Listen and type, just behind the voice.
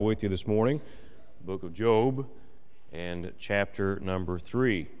With you this morning, the book of Job and chapter number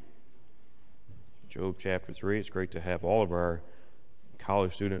 3. Job chapter 3. It's great to have all of our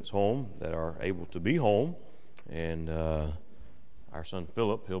college students home that are able to be home. And our son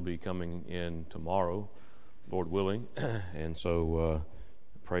Philip, he'll be coming in tomorrow, Lord willing. And so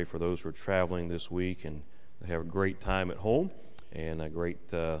pray for those who are traveling this week and have a great time at home and a great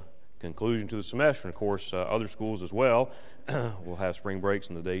conclusion to the semester. And of course, other schools as well will have spring breaks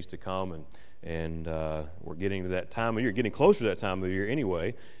in the days to come, and we're getting to that time of year, getting closer to that time of year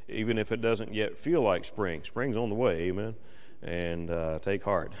anyway, even if it doesn't yet feel like spring. Spring's on the way, amen, and take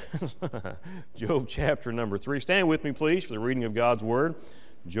heart. Job chapter number 3. Stand with me, please, for the reading of God's Word.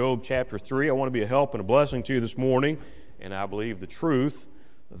 Job chapter 3. I want to be a help and a blessing to you this morning, and I believe the truth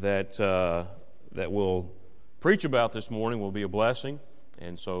that we'll preach about this morning will be a blessing.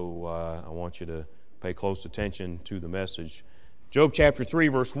 And so I want you to pay close attention to the message. Job chapter 3,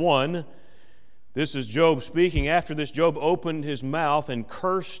 verse 1. This is Job speaking. After this, Job opened his mouth and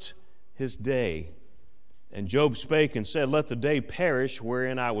cursed his day. And Job spake and said, Let the day perish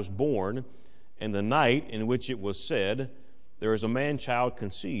wherein I was born, and the night in which it was said, There is a man-child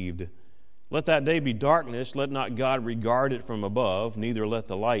conceived. Let that day be darkness. Let not God regard it from above, neither let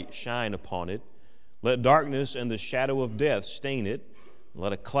the light shine upon it. Let darkness and the shadow of death stain it.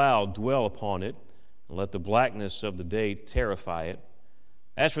 Let a cloud dwell upon it, and let the blackness of the day terrify it.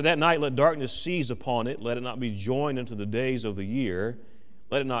 As for that night, let darkness seize upon it. Let it not be joined unto the days of the year.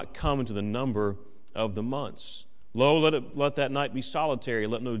 Let it not come into the number of the months. Lo, let that night be solitary.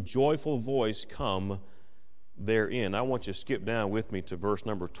 Let no joyful voice come therein. I want you to skip down with me to verse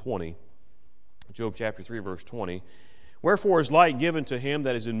number 20. Job chapter 3, verse 20. Wherefore is light given to him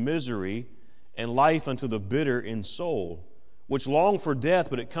that is in misery, and life unto the bitter in soul, which long for death,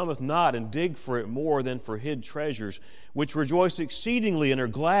 but it cometh not, and dig for it more than for hid treasures, which rejoice exceedingly and are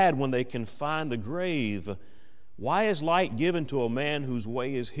glad when they can find the grave. Why is light given to a man whose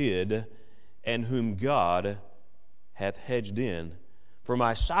way is hid, and whom God hath hedged in? For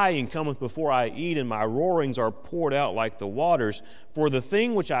my sighing cometh before I eat, and my roarings are poured out like the waters. For the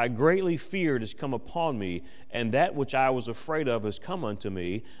thing which I greatly feared is come upon me, and that which I was afraid of is come unto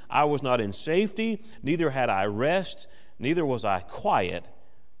me. I was not in safety, neither had I rest, neither was I quiet,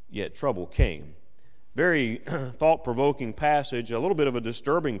 yet trouble came. Very thought-provoking passage, a little bit of a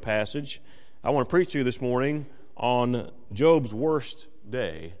disturbing passage. I want to preach to you this morning on Job's worst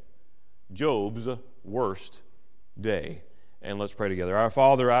day. Job's worst day. And let's pray together. Our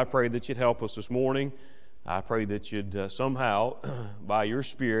Father, I pray that you'd help us this morning. I pray that you'd somehow, by your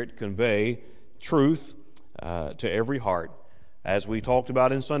Spirit, convey truth to every heart. As we talked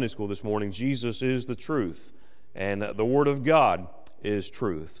about in Sunday school this morning, Jesus is the truth. And the Word of God is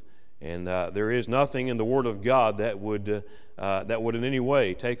truth. And there is nothing in the Word of God that would in any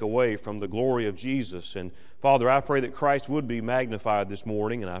way take away from the glory of Jesus. And Father, I pray that Christ would be magnified this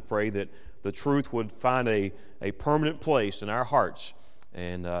morning, and I pray that the truth would find a permanent place in our hearts.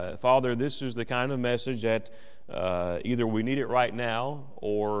 And Father, this is the kind of message that either we need it right now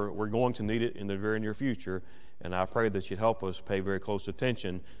or we're going to need it in the very near future. And I pray that you'd help us pay very close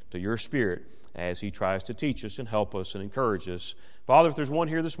attention to your Spirit as he tries to teach us and help us and encourage us. Father, if there's one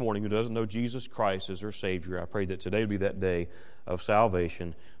here this morning who doesn't know Jesus Christ as their Savior, I pray that today would be that day of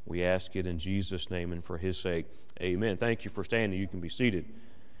salvation. We ask it in Jesus' name and for his sake. Amen. Thank you for standing. You can be seated.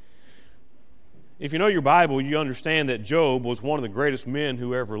 If you know your Bible, you understand that Job was one of the greatest men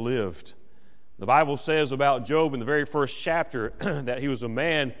who ever lived. The Bible says about Job in the very first chapter that he was a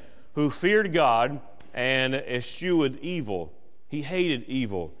man who feared God and eschewed evil. He hated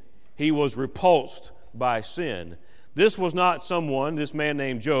evil. He was repulsed by sin. This was not someone, this man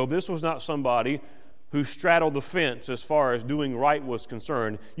named Job, this was not somebody who straddled the fence as far as doing right was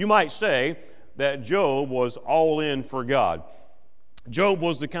concerned. You might say that Job was all in for God. Job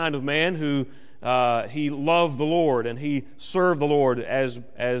was the kind of man who he loved the Lord and he served the Lord as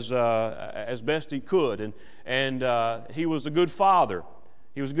best he could. And he was a good father.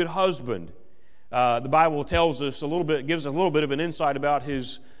 He was a good husband. The Bible tells us gives us a little bit of an insight about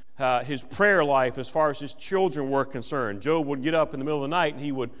his prayer life as far as his children were concerned. Job would get up in the middle of the night and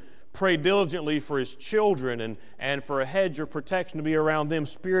he would pray diligently for his children and for a hedge of protection to be around them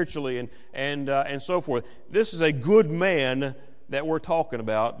spiritually and so forth. This is a good man that we're talking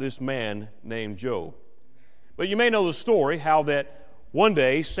about, this man named Job. But you may know the story, how that one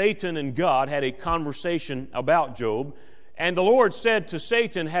day Satan and God had a conversation about Job, and the Lord said to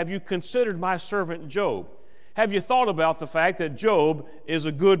Satan, "Have you considered my servant Job? Have you thought about the fact that Job is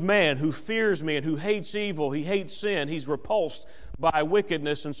a good man who fears me and who hates evil, he hates sin, he's repulsed by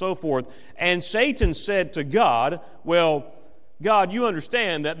wickedness and so forth?" And Satan said to God, "Well, God, you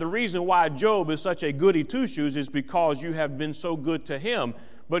understand that the reason why Job is such a goody two-shoes is because you have been so good to him.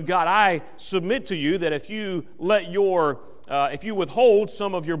 But God, I submit to you that if you withhold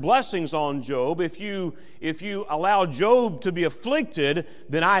some of your blessings on Job, if you allow Job to be afflicted,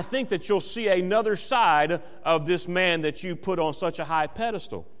 then I think that you'll see another side of this man that you put on such a high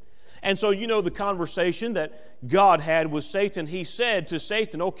pedestal. And so you know the conversation that God had with Satan. He said to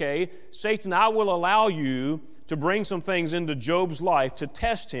Satan, okay, Satan, I will allow you to bring some things into Job's life to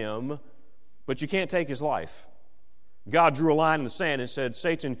test him, but you can't take his life. God drew a line in the sand and said,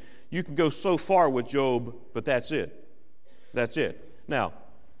 Satan, you can go so far with Job, but that's it. That's it. Now,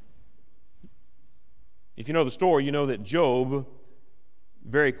 if you know the story, you know that Job,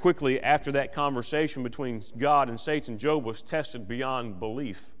 very quickly after that conversation between God and Satan, Job was tested beyond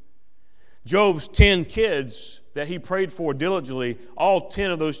belief. Job's 10 kids that he prayed for diligently, all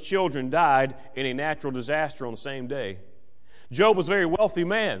 10 of those children died in a natural disaster on the same day. Job was a very wealthy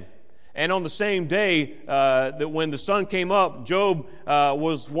man. And on the same day that when the sun came up, Job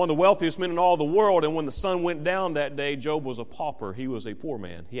was one of the wealthiest men in all the world. And when the sun went down that day, Job was a pauper. He was a poor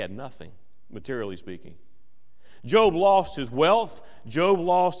man. He had nothing, materially speaking. Job lost his wealth. Job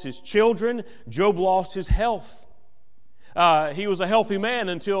lost his children. Job lost his health. He was a healthy man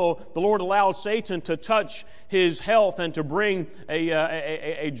until the Lord allowed Satan to touch his health and to bring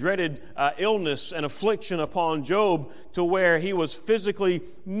a dreaded illness and affliction upon Job to where he was physically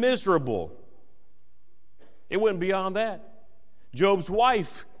miserable. It went beyond that. Job's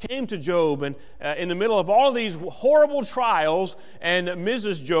wife came to Job, and in the middle of all of these horrible trials, and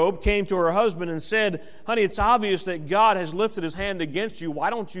Mrs. Job came to her husband and said, honey, it's obvious that God has lifted his hand against you. Why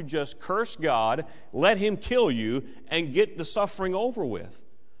don't you just curse God, let him kill you, and get the suffering over with?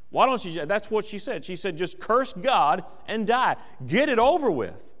 Why don't you? That's what she said. She said, just curse God and die. Get it over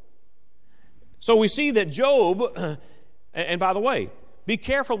with. So we see that Job, and by the way, be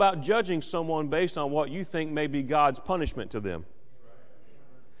careful about judging someone based on what you think may be God's punishment to them.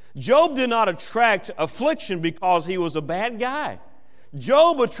 Job did not attract affliction because he was a bad guy.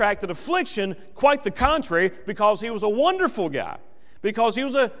 Job attracted affliction, quite the contrary, because he was a wonderful guy, because he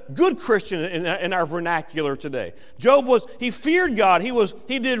was a good Christian in our vernacular today. He feared God.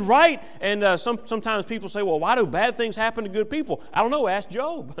 He did right. And sometimes people say, well, why do bad things happen to good people? I don't know. Ask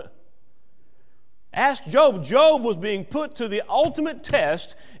Job. Ask Job. Job was being put to the ultimate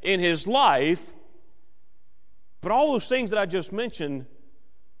test in his life. But all those things that I just mentioned,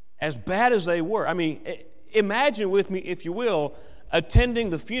 as bad as they were, I mean, imagine with me, if you will, attending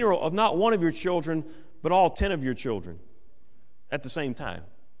the funeral of not one of your children, but all 10 of your children at the same time.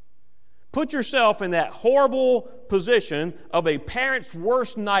 Put yourself in that horrible position of a parent's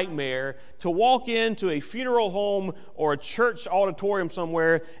worst nightmare to walk into a funeral home or a church auditorium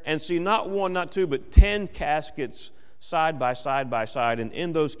somewhere and see not one, not two, but 10 caskets side by side by side. And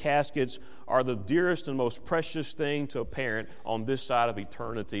in those caskets are the dearest and most precious thing to a parent on this side of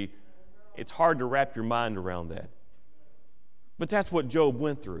eternity. It's hard to wrap your mind around that. But that's what Job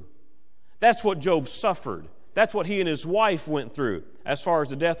went through. That's what Job suffered. That's what he and his wife went through as far as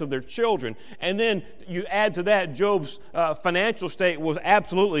the death of their children. And then you add to that, Job's financial state was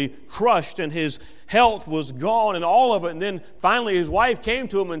absolutely crushed and his health was gone and all of it. And then finally his wife came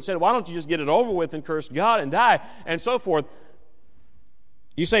to him and said, why don't you just get it over with and curse God and die and so forth.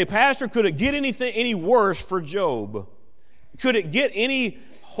 You say, Pastor, could it get any worse for Job? Could it get any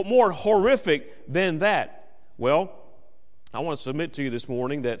more horrific than that? Well, I want to submit to you this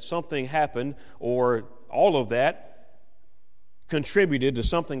morning that something happened, or all of that contributed to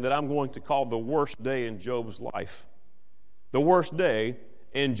something that I'm going to call the worst day in Job's life. The worst day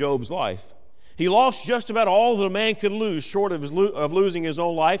in Job's life. He lost just about all that a man could lose short of losing his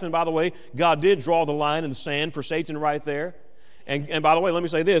own life. And by the way, God did draw the line in the sand for Satan right there. And by the way, let me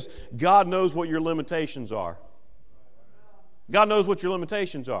say this. God knows what your limitations are. God knows what your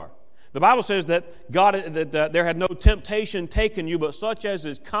limitations are. The Bible says that there had no temptation taken you, but such as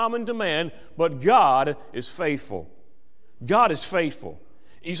is common to man, but God is faithful. God is faithful.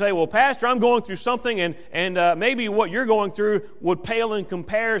 You say, well, Pastor, I'm going through something, and maybe what you're going through would pale in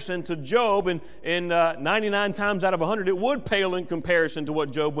comparison to Job, and 99 times out of 100, it would pale in comparison to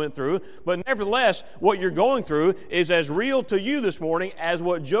what Job went through. But nevertheless, what you're going through is as real to you this morning as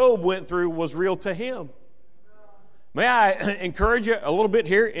what Job went through was real to him. May I encourage you a little bit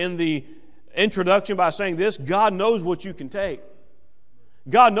here in the introduction by saying this: God knows what you can take.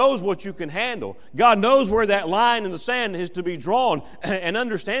 God knows what you can handle. God knows where that line in the sand is to be drawn. And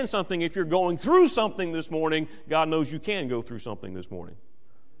understand something, if you're going through something this morning, God knows you can go through something this morning.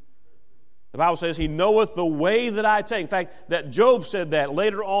 The Bible says He knoweth the way that I take. In fact, that Job said that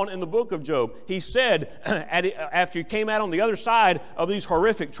later on in the book of Job. He said, after he came out on the other side of these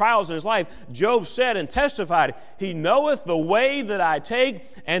horrific trials in his life, Job said and testified, He knoweth the way that I take,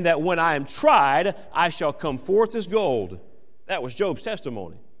 and that when I am tried, I shall come forth as gold. That was Job's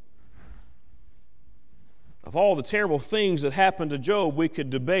testimony. Of all the terrible things that happened to Job, we could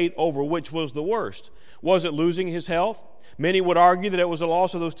debate over which was the worst. Was it losing his health? Many would argue that it was the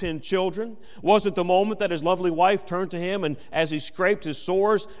loss of those 10 children. Was it the moment that his lovely wife turned to him and as he scraped his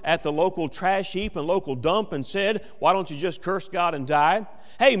sores at the local trash heap and local dump and said, why don't you just curse God and die?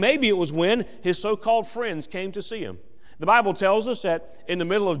 Hey, maybe it was when his so-called friends came to see him. The Bible tells us that in the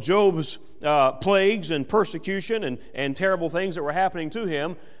middle of Job's plagues and persecution and terrible things that were happening to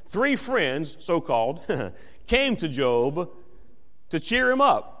him, 3 friends, so-called, came to Job to cheer him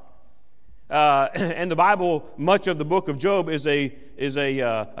up. And the Bible, much of the book of Job is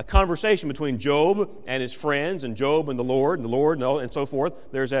a conversation between Job and his friends, and Job and the Lord, and so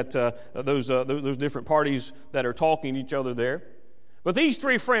forth. There's those different parties that are talking to each other there. But these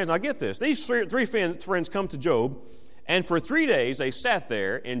 3 friends, now get this, these three friends come to Job, and for 3 days they sat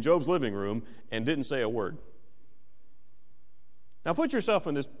there in Job's living room and didn't say a word. Now put yourself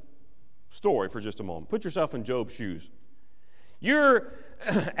in this story for just a moment. Put yourself in Job's shoes. You're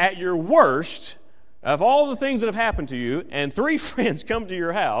at your worst of all the things that have happened to you, and 3 friends come to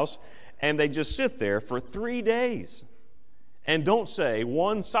your house, and they just sit there for 3 days and don't say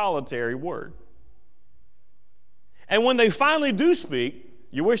one solitary word. And when they finally do speak,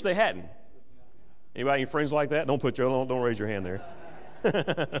 you wish they hadn't. Anybody, any friends like that? Don't raise your hand there.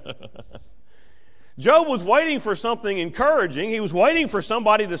 Job was waiting for something encouraging. He was waiting for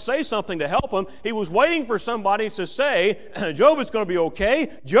somebody to say something to help him. He was waiting for somebody to say, Job, it's going to be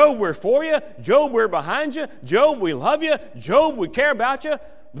okay. Job, we're for you. Job, we're behind you. Job, we love you. Job, we care about you.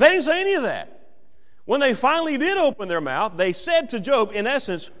 They didn't say any of that. When they finally did open their mouth, they said to Job, in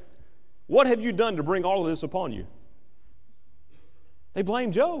essence, what have you done to bring all of this upon you? They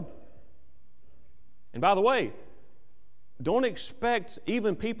blamed Job. And by the way, don't expect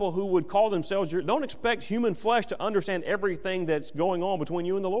even people who would call themselves don't expect human flesh to understand everything that's going on between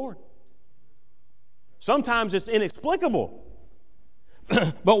you and the Lord. Sometimes it's inexplicable.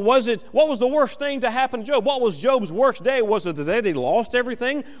 But what was the worst thing to happen to Job? What was Job's worst day? Was it the day that he lost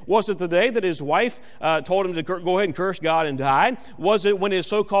everything? Was it the day that his wife told him to go ahead and curse God and die? Was it when his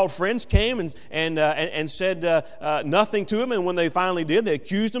so-called friends came and said nothing to him, and when they finally did, they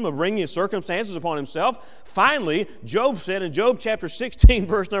accused him of bringing his circumstances upon himself? Finally, Job said in Job chapter 16,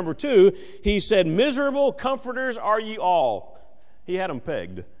 verse number 2, he said, miserable comforters are ye all. He had them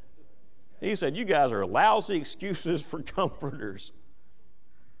pegged. He said, you guys are lousy excuses for comforters.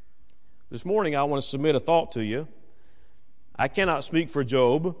 This morning, I want to submit a thought to you. I cannot speak for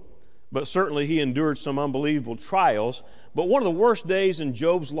Job, but certainly he endured some unbelievable trials. But one of the worst days in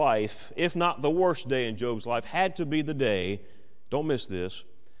Job's life, if not the worst day in Job's life, had to be the day, don't miss this,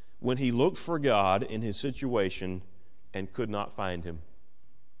 when he looked for God in his situation and could not find Him.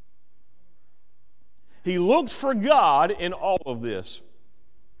 He looked for God in all of this.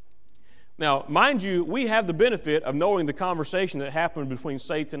 Now, mind you, we have the benefit of knowing the conversation that happened between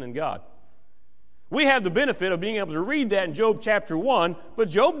Satan and God. We have the benefit of being able to read that in Job chapter 1, but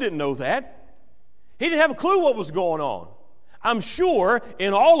Job didn't know that. He didn't have a clue what was going on. I'm sure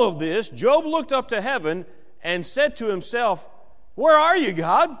in all of this, Job looked up to heaven and said to himself, where are you,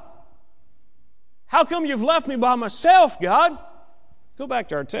 God? How come you've left me by myself, God? Go back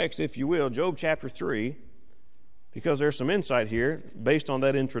to our text, if you will, Job chapter 3, because there's some insight here based on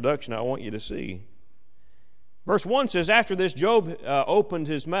that introduction I want you to see. Verse 1 says, after this opened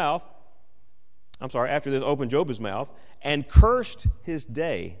Job's mouth and cursed his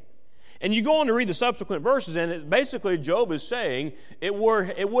day. And you go on to read the subsequent verses, and basically Job is saying, it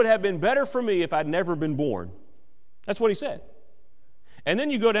would have been better for me if I'd never been born. That's what he said. And then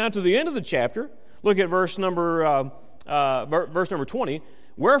you go down to the end of the chapter, look at verse number 20.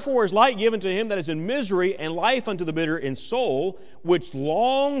 Wherefore is light given to him that is in misery, and life unto the bitter in soul, which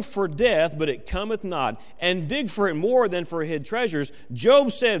long for death, but it cometh not, and dig for it more than for hid treasures.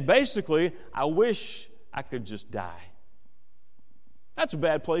 Job said, basically, I wish I could just die. That's a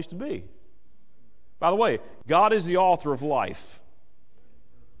bad place to be. By the way, God is the author of life.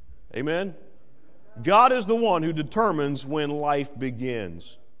 Amen? God is the one who determines when life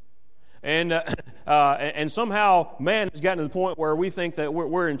begins. And somehow man has gotten to the point where we think that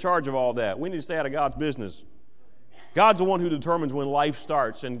we're in charge of all that. We need to stay out of God's business. God's the one who determines when life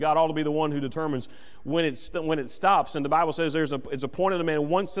starts, and God ought to be the one who determines when it stops. And the Bible says it's appointed a man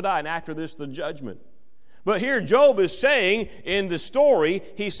once to die, and after this the judgment. But here Job is saying in the story,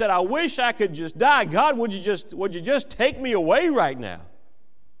 he said, I wish I could just die. God, would you just take me away right now?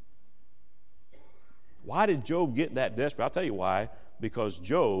 Why did Job get that desperate? I'll tell you why. Because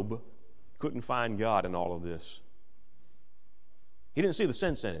Job couldn't find God in all of this. He didn't see the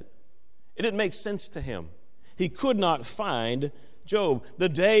sense in it. It didn't make sense to him. He could not find Job. The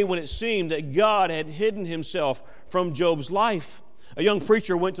day when it seemed that God had hidden himself from Job's life. A young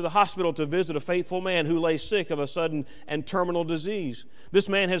preacher went to the hospital to visit a faithful man who lay sick of a sudden and terminal disease. This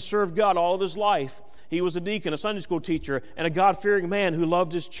man had served God all of his life. He was a deacon, a Sunday school teacher, and a God-fearing man who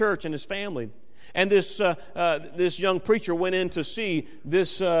loved his church and his family. And this young preacher went in to see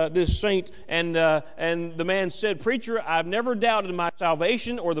this saint, and the man said, Preacher, I've never doubted my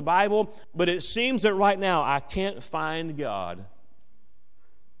salvation or the Bible, but it seems that right now I can't find God.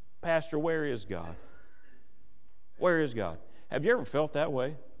 Pastor, where is God? Where is God? Have you ever felt that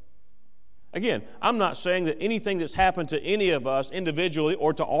way? Again, I'm not saying that anything that's happened to any of us individually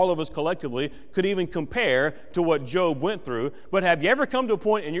or to all of us collectively could even compare to what Job went through, but have you ever come to a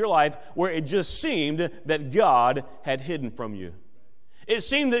point in your life where it just seemed that God had hidden from you? It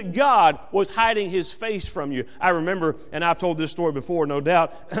seemed that God was hiding His face from you. I remember, and I've told this story before, no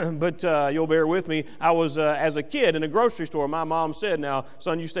doubt, but you'll bear with me. I was, as a kid, in a grocery store. My mom said, now,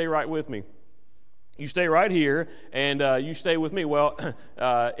 son, you stay right with me. You stay right here, and you stay with me. Well,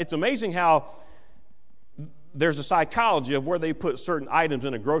 it's amazing how there's a psychology of where they put certain items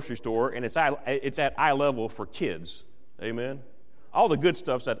in a grocery store, and it's at eye level for kids. Amen? All the good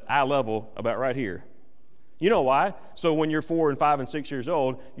stuff's at eye level about right here. You know why? So when you're 4 and 5 and 6 years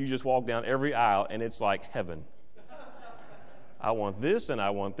old, you just walk down every aisle, and it's like heaven. I want this, and I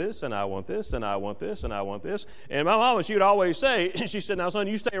want this, and I want this, and I want this, and I want this. And my mama, she would always say, she said, now, son,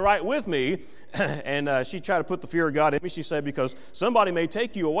 you stay right with me. And she tried to put the fear of God in me. She said, because somebody may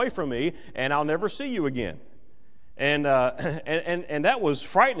take you away from me, and I'll never see you again. And that was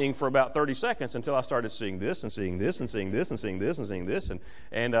frightening for about 30 seconds until I started seeing this and seeing this and seeing this and seeing this and seeing this.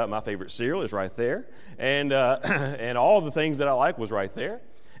 And my favorite cereal is right there. And all the things that I like was right there.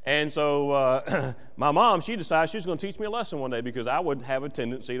 And so my mom, she decided she was going to teach me a lesson one day because I would have a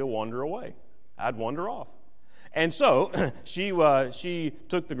tendency to wander away. I'd wander off. And so she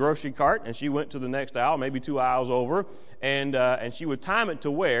took the grocery cart and she went to the next aisle, maybe 2 aisles over, and she would time it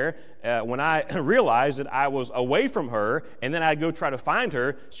to where when I realized that I was away from her and then I'd go try to find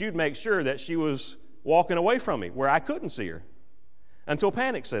her, she would make sure that she was walking away from me where I couldn't see her until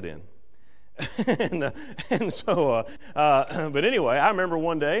panic set in. But anyway, I remember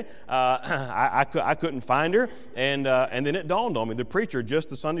one day I couldn't find her, and then it dawned on me. The preacher just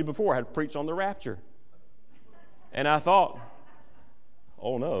the Sunday before had preached on the rapture, and I thought,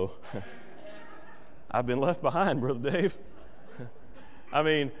 "Oh no, I've been left behind, Brother Dave." I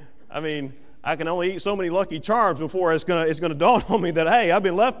mean, I can only eat so many Lucky Charms before it's gonna dawn on me that, hey, I've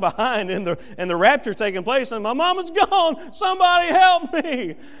been left behind, and the rapture's taking place, and my mama's gone. Somebody help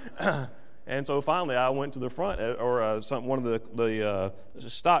me! And so finally, I went to the front, or one of the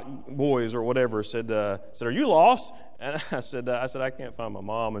stock boys or whatever said, "Are you lost?" And I said, "I can't find my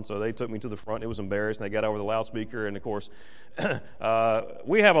mom." And so they took me to the front. It was embarrassing. They got over the loudspeaker, and of course,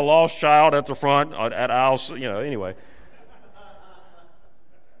 we have a lost child at the front at aisle. Anyway.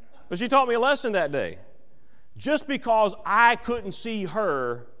 But she taught me a lesson that day. Just because I couldn't see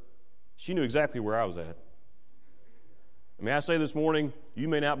her, she knew exactly where I was at. May I say this morning, you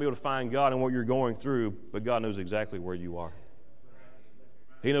may not be able to find God in what you're going through, but God knows exactly where you are.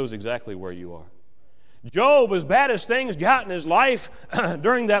 He knows exactly where you are. Job, as bad as things got in his life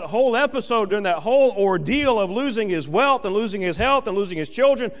during that whole episode, during that whole ordeal of losing his wealth and losing his health and losing his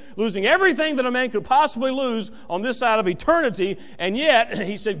children, losing everything that a man could possibly lose on this side of eternity, and yet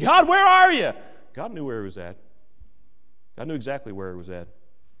he said, God, where are you? God knew where he was at. God knew exactly where he was at.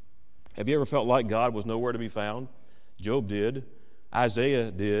 Have you ever felt like God was nowhere to be found? Job did. Isaiah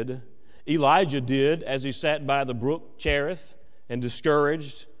did. Elijah did as he sat by the brook Cherith and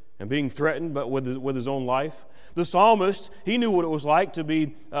discouraged and being threatened but with his own life. The psalmist, he knew what it was like to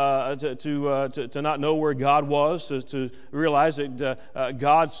be to not know where God was, to realize that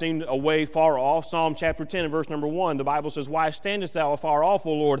God seemed away far off. Psalm chapter 10 and verse number 1, the Bible says, Why standest thou afar off,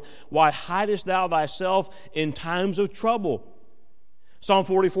 O Lord? Why hidest thou thyself in times of trouble? Psalm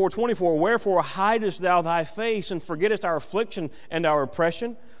 44:24, Wherefore hidest thou thy face and forgettest our affliction and our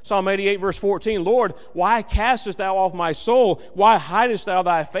oppression? Psalm 88 verse 14, Lord, why castest thou off my soul? Why hidest thou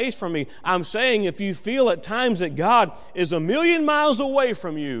thy face from me? I'm saying if you feel at times that God is 1,000,000 miles away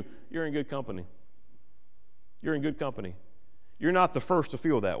from you, you're in good company. You're in good company. You're not the first to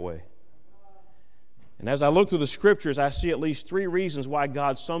feel that way. And as I look through the Scriptures, I see at least 3 reasons why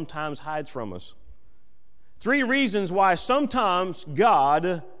God sometimes hides from us. 3 reasons why sometimes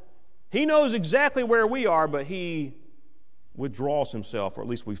God, He knows exactly where we are, but He withdraws Himself, or at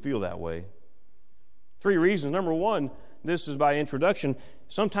least we feel that way. 3 reasons. Number 1, this is by introduction.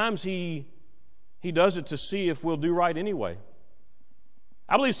 Sometimes He does it to see if we'll do right anyway.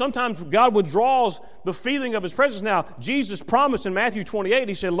 I believe sometimes God withdraws the feeling of His presence. Now, Jesus promised in Matthew 28,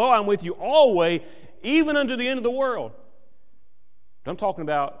 He said, "Lo, I'm with you always, even unto the end of the world." But I'm talking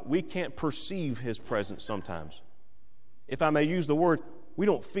about we can't perceive His presence sometimes. If I may use the word, we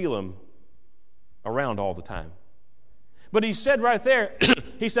don't feel Him around all the time. But He said right there,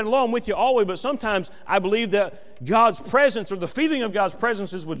 He said, "Lo, I'm with you always," but sometimes I believe that God's presence or the feeling of God's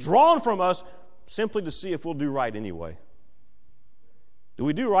presence is withdrawn from us simply to see if we'll do right anyway. Do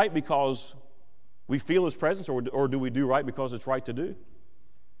we do right because we feel His presence, or do we do right because it's right to do?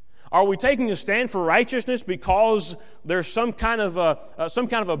 Are we taking a stand for righteousness because there's some kind of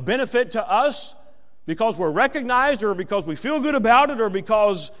a benefit to us, because we're recognized, or because we feel good about it, or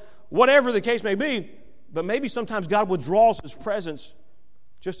because whatever the case may be? But maybe sometimes God withdraws His presence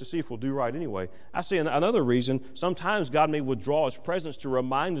just to see if we'll do right anyway. I see another reason. Sometimes God may withdraw His presence to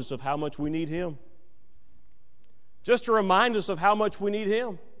remind us of how much we need Him. Just to remind us of how much we need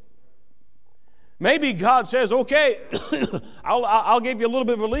Him. Maybe God says, "Okay, I'll give you a little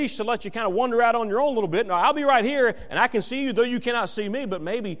bit of a leash to let you kind of wander out on your own a little bit. Now, I'll be right here, and I can see you, though you cannot see me." But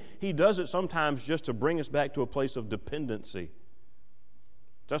maybe He does it sometimes just to bring us back to a place of dependency.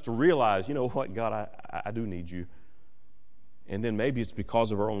 Just to realize, you know what, God, I do need you. And then maybe it's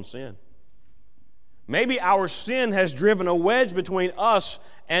because of our own sin. Maybe our sin has driven a wedge between us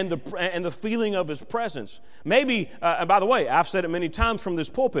and the feeling of His presence. Maybe, and by the way, I've said it many times from this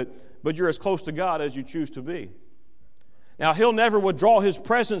pulpit, but you're as close to God as you choose to be. Now, He'll never withdraw His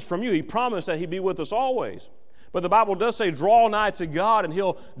presence from you. He promised that He'd be with us always. But the Bible does say, draw nigh to God, and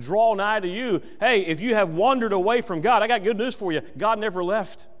He'll draw nigh to you. Hey, if you have wandered away from God, I got good news for you. God never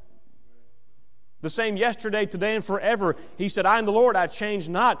left. The same yesterday, today, and forever. He said, "I am the Lord, I change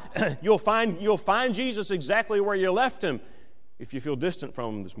not." You'll find Jesus exactly where you left Him if you feel distant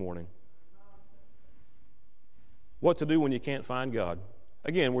from Him this morning. What to do when you can't find God?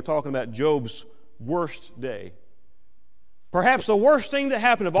 Again, we're talking about Job's worst day. Perhaps the worst thing that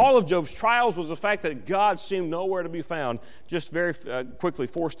happened of all of Job's trials was the fact that God seemed nowhere to be found. Just very quickly,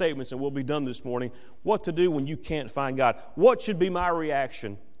 4 statements, and we'll be done this morning. What to do when you can't find God? What should be my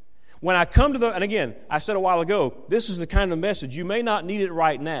reaction? When I come to and again, I said a while ago, this is the kind of message, you may not need it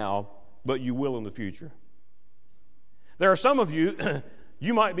right now, but you will in the future. There are some of you,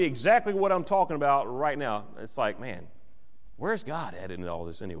 you might be exactly what I'm talking about right now. It's like, man, where's God at in all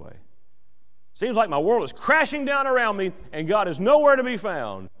this anyway? Seems like my world is crashing down around me, and God is nowhere to be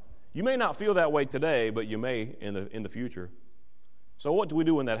found. You may not feel that way today, but you may in the future. So what do we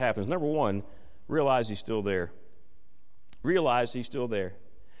do when that happens? Number 1, realize He's still there. Realize He's still there.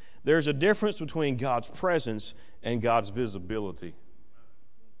 There's a difference between God's presence and God's visibility.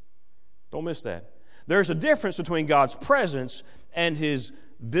 Don't miss that. There's a difference between God's presence and His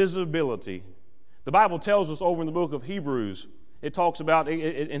visibility. The Bible tells us over in the book of Hebrews, it talks about,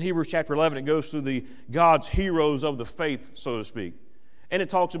 in Hebrews chapter 11, it goes through the God's heroes of the faith, so to speak. And it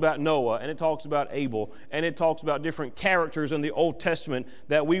talks about Noah, and it talks about Abel, and it talks about different characters in the Old Testament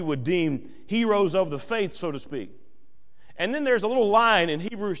that we would deem heroes of the faith, so to speak. And then there's a little line in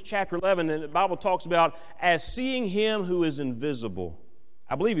Hebrews chapter 11, and the Bible talks about as seeing Him who is invisible.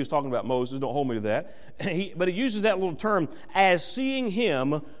 I believe he was talking about Moses, don't hold me to that. But he uses that little term, as seeing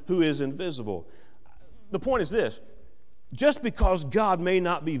Him who is invisible. The point is this, just because God may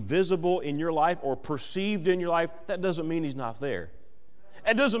not be visible in your life or perceived in your life, that doesn't mean He's not there.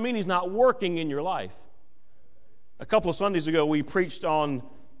 It doesn't mean He's not working in your life. A couple of Sundays ago, we preached on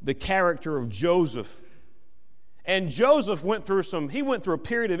the character of Joseph. And Joseph went through a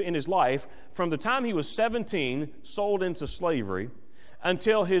period in his life from the time he was 17, sold into slavery,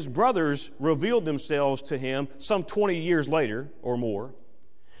 until his brothers revealed themselves to him some 20 years later or more.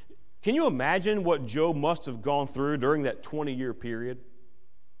 Can you imagine what Job must have gone through during that 20-year period?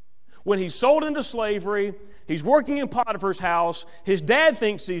 When he's sold into slavery, he's working in Potiphar's house, his dad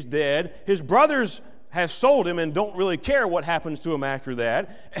thinks he's dead, his brothers have sold him and don't really care what happens to him after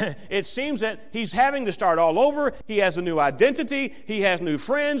that. It seems that he's having to start all over. He has a new identity. He has new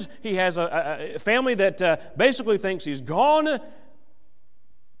friends. He has a family that basically thinks he's gone.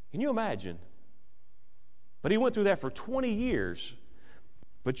 Can you imagine? But he went through that for 20 years.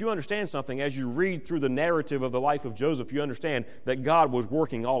 But you understand something. As you read through the narrative of the life of Joseph, you understand that God was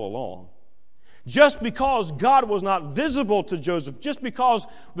working all along. Just because God was not visible to Joseph, just because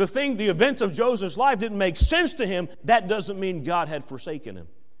the events of Joseph's life didn't make sense to him, that doesn't mean God had forsaken him.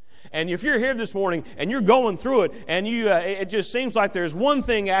 And if you're here this morning and you're going through it and it just seems like there's one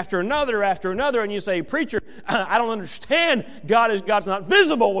thing after another, and you say, preacher, I don't understand. God's not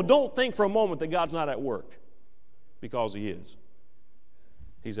visible. Well, don't think for a moment that God's not at work, because He is.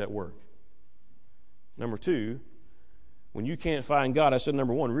 He's at work. Number 2, when you can't find God, I said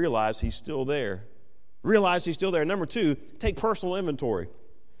number 1, realize He's still there. Realize He's still there. Number 2, take personal inventory.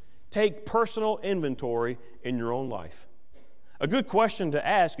 Take personal inventory in your own life. A good question to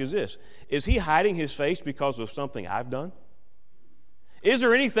ask is this: is He hiding His face because of something I've done? Is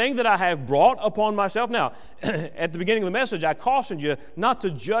there anything that I have brought upon myself? Now, at the beginning of the message, I cautioned you not to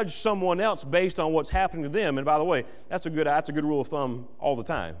judge someone else based on what's happening to them. And by the way, that's a good rule of thumb all the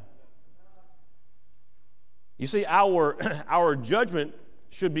time. You see, our judgment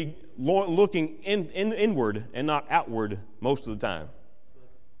should be looking inward and not outward most of the time.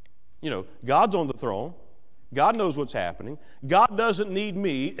 You know, God's on the throne. God knows what's happening. God doesn't need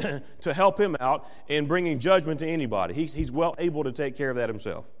me to help Him out in bringing judgment to anybody. He's well able to take care of that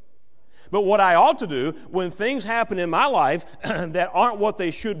Himself. But what I ought to do when things happen in my life that aren't what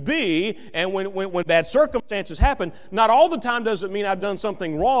they should be, and when bad circumstances happen, not all the time does it mean I've done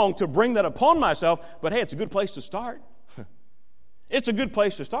something wrong to bring that upon myself, but hey, it's a good place to start. It's a good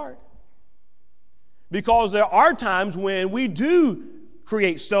place to start. Because there are times when we do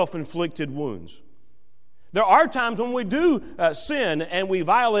create self-inflicted wounds. There are times when we do sin and we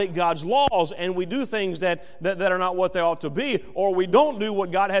violate God's laws and we do things that are not what they ought to be, or we don't do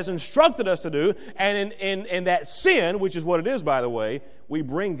what God has instructed us to do, and in that sin, which is what it is, by the way, we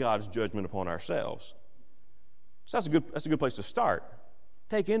bring God's judgment upon ourselves. So that's a good place to start.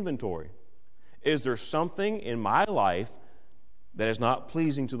 Take inventory. Is there something in my life that is not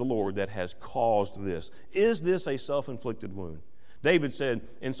pleasing to the Lord that has caused this? Is this a self-inflicted wound? David said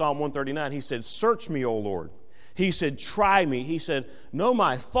in Psalm 139, he said, search me, O Lord. He said, try me. He said, know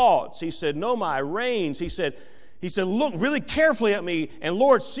my thoughts. He said, know my reins. He said, look really carefully at me, and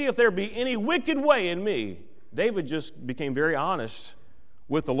Lord, see if there be any wicked way in me. David just became very honest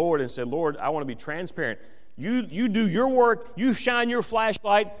with the Lord and said, Lord, I want to be transparent. You do your work, you shine your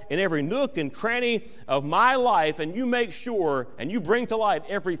flashlight in every nook and cranny of my life, and you make sure and you bring to light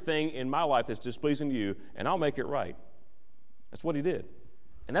everything in my life that's displeasing to you, and I'll make it right. That's what he did.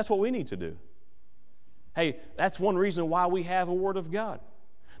 And that's what we need to do. Hey, that's one reason why we have a Word of God.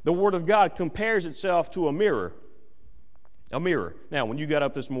 The Word of God compares itself to a mirror. A mirror. Now, when you got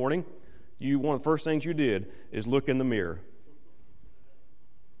up this morning, one of the first things you did is look in the mirror.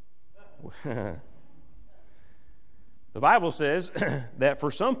 The Bible says that for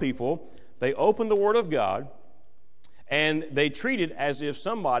some people, they open the Word of God and they treat it as if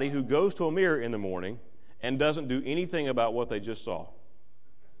somebody who goes to a mirror in the morning and doesn't do anything about what they just saw.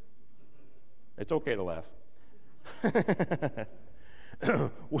 It's okay to laugh.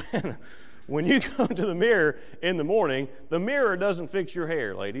 When you go to the mirror in the morning, the mirror doesn't fix your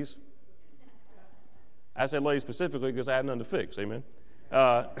hair, ladies. I said ladies specifically because I have none to fix, amen?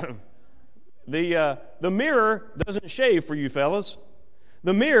 The mirror doesn't shave for you fellas.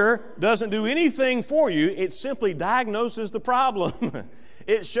 The mirror doesn't do anything for you. It simply diagnoses the problem.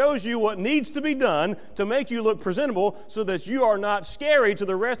 It shows you what needs to be done to make you look presentable so that you are not scary to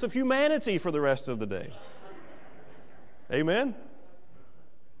the rest of humanity for the rest of the day. Amen?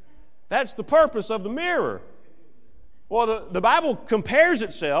 That's the purpose of the mirror. Well, the Bible compares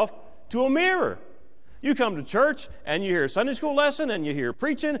itself to a mirror. You come to church and you hear a Sunday school lesson and you hear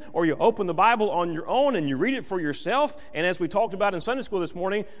preaching, or you open the Bible on your own and you read it for yourself. And as we talked about in Sunday school this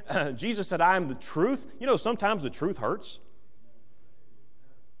morning, Jesus said, I am the truth. You know, sometimes the truth hurts.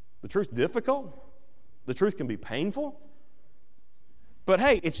 The truth's difficult. The truth can be painful. But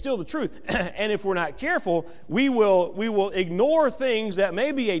hey, it's still the truth. And if we're not careful, we will ignore things that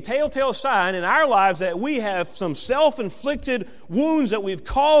may be a telltale sign in our lives that we have some self-inflicted wounds that we've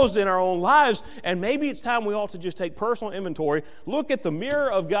caused in our own lives. And maybe it's time we ought to just take personal inventory, look at the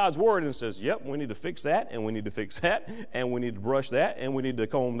mirror of God's Word and says, yep, we need to fix that, and we need to fix that, and we need to brush that, and we need to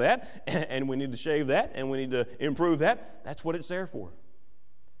comb that, and we need to shave that, and we need to improve that. That's what it's there for.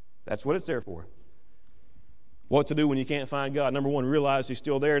 That's what it's there for. What to do when you can't find God? Number 1, realize He's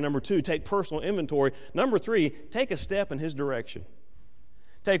still there. Number 2, take personal inventory. Number 3, take a step in His direction.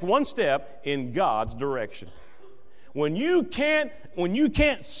 Take one step in God's direction. When you can't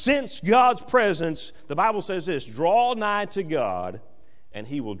sense God's presence, the Bible says this, draw nigh to God, and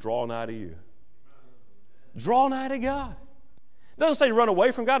He will draw nigh to you. Draw nigh to God. It doesn't say run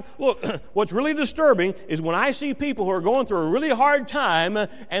away from God. Look, what's really disturbing is when I see people who are going through a really hard time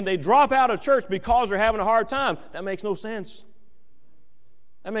and they drop out of church because they're having a hard time. That makes no sense.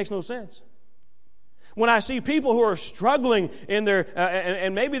 That makes no sense. When I see people who are struggling in their,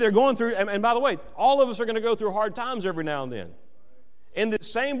 and maybe they're going through, and by the way, all of us are going to go through hard times every now and then. In the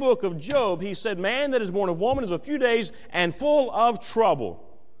same book of Job, he said, man that is born of woman is a few days and full of trouble.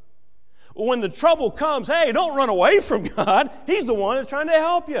 When the trouble comes, hey, don't run away from God. He's the one that's trying to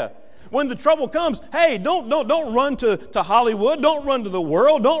help you. When the trouble comes, hey, don't run to Hollywood. Don't run to the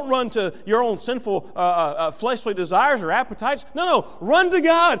world. Don't run to your own sinful fleshly desires or appetites. No, run to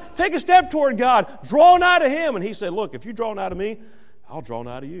God. Take a step toward God. Draw nigh to Him. And He said, look, if you draw nigh to me, I'll draw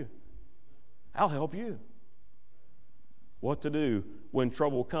nigh to you. I'll help you. What to do when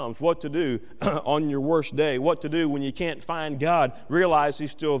trouble comes, what to do on your worst day, what to do when you can't find God. Realize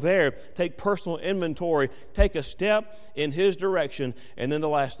He's still there. Take personal inventory. Take a step in His direction. And then the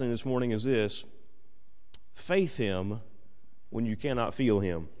last thing this morning is this: faith Him when you cannot feel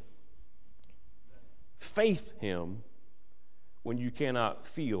Him. Faith Him when you cannot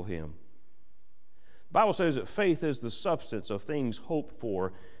feel Him. The Bible says that faith is the substance of things hoped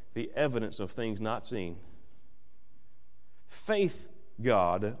for, the evidence of things not seen. Faith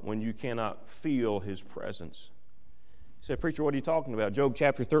God when you cannot feel His presence. You say, preacher, what are you talking about? Job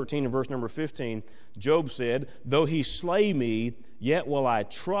chapter 13 and verse number 15, Job said, though He slay me, yet will I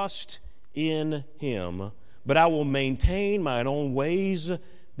trust in Him, but I will maintain mine own ways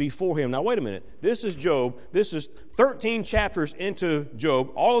before Him. Now, wait a minute. This is Job. This is 13 chapters into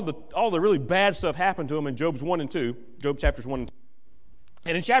Job. All the really bad stuff happened to him in Job's 1 and 2, Job chapters 1 and 2.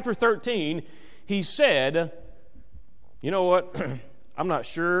 And in chapter 13, he said, you know what? I'm not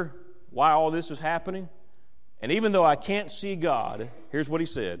sure why all this is happening. And even though I can't see God, here's what he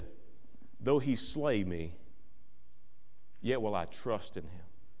said: though He slay me, yet will I trust in Him.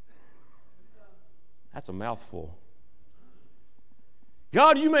 That's a mouthful.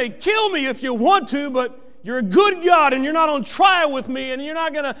 God, you may kill me if you want to, but you're a good God, and you're not on trial with me, and you're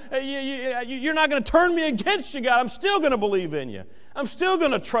not gonna turn me against you, God. I'm still going to believe in you. I'm still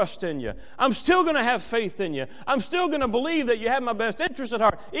going to trust in you. I'm still going to have faith in you. I'm still going to believe that you have my best interest at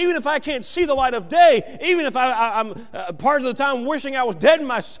heart. Even if I can't see the light of day, even if I'm part of the time wishing I was dead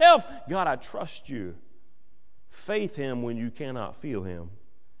myself, God, I trust you. Faith Him when you cannot feel Him.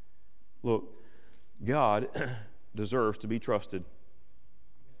 Look, God deserves to be trusted.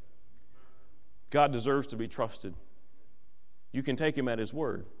 God deserves to be trusted. You can take Him at His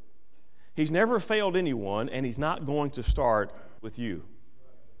word. He's never failed anyone, and He's not going to start with you.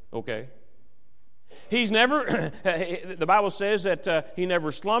 Okay? He's never, the Bible says that He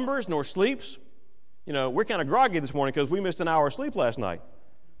never slumbers nor sleeps. You know, we're kind of groggy this morning because we missed an hour of sleep last night.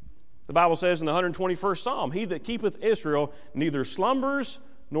 The Bible says in the 121st Psalm, He that keepeth Israel neither slumbers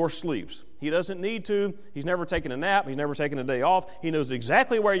nor sleeps. He doesn't need to. He's never taken a nap. He's never taken a day off. He knows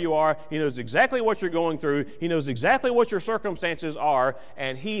exactly where you are. He knows exactly what you're going through. He knows exactly what your circumstances are,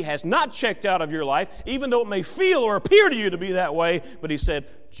 and He has not checked out of your life, even though it may feel or appear to you to be that way, but He said,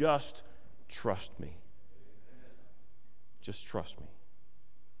 just trust me. Just trust me.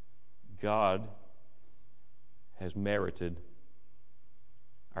 God has merited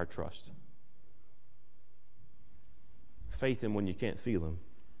our trust. Faith Him when you can't feel Him.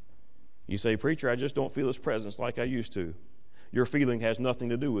 You say, preacher, I just don't feel His presence like I used to. Your feeling has nothing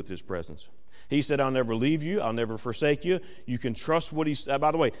to do with His presence. He said, I'll never leave you. I'll never forsake you. You can trust what He said.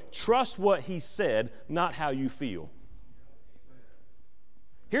 By the way, trust what He said, not how you feel.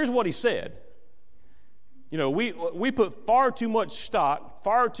 Here's what He said. You know, we put far too much stock,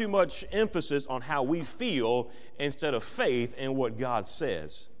 far too much emphasis on how we feel instead of faith in what God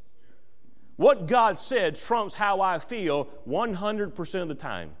says. What God said trumps how I feel 100% of the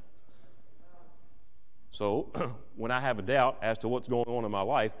time. So, when I have a doubt as to what's going on in my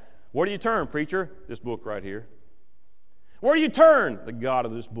life, where do you turn, preacher? This book right here. Where do you turn? The God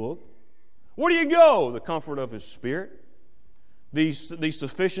of this book. Where do you go? The comfort of His Spirit. The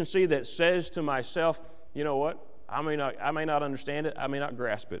sufficiency that says to myself, you know what? I may not understand it. I may not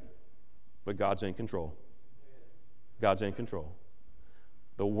grasp it. But God's in control. God's in control.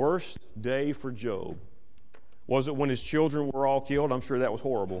 The worst day for Job, was it when his children were all killed? I'm sure that was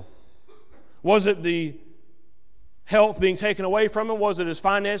horrible. Was it the health being taken away from him? Was it his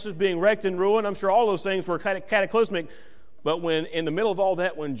finances being wrecked and ruined? I'm sure all those things were cataclysmic. But when in the middle of all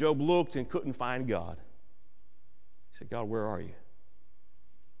that, when Job looked and couldn't find God, he said, God, where are you?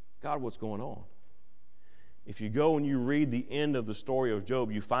 God, what's going on? If you go and you read the end of the story of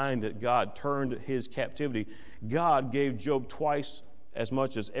Job, you find that God turned his captivity. God gave Job twice as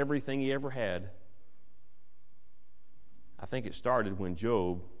much as everything he ever had. I think it started when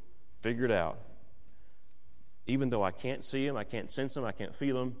Job figured out, even though I can't see Him, I can't sense Him, I can't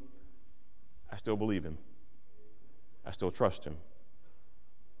feel Him, I still believe Him. I still trust Him.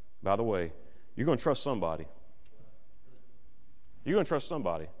 By the way, You're going to trust somebody. You're going to trust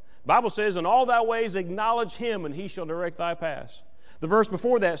somebody. The Bible says, in all thy ways acknowledge him, and he shall direct thy paths. The verse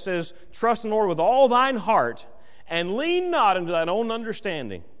before that says, trust in the Lord with all thine heart, and lean not into thine own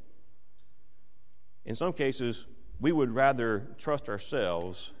understanding. In some cases, we would rather trust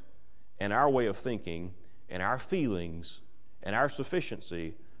ourselves and our way of thinking and our feelings and our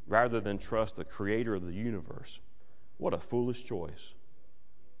sufficiency rather than trust the creator of the universe. What a foolish choice.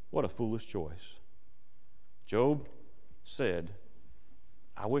 What a foolish choice. Job said,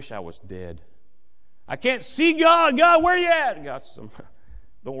 I wish I was dead. I can't see God. God, where you at? God says,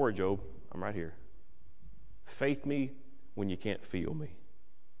 don't worry, Job. I'm right here. Faith me when you can't feel me.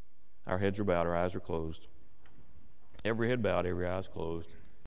 Our heads are bowed, our eyes are closed. Every head bowed, every eye is closed.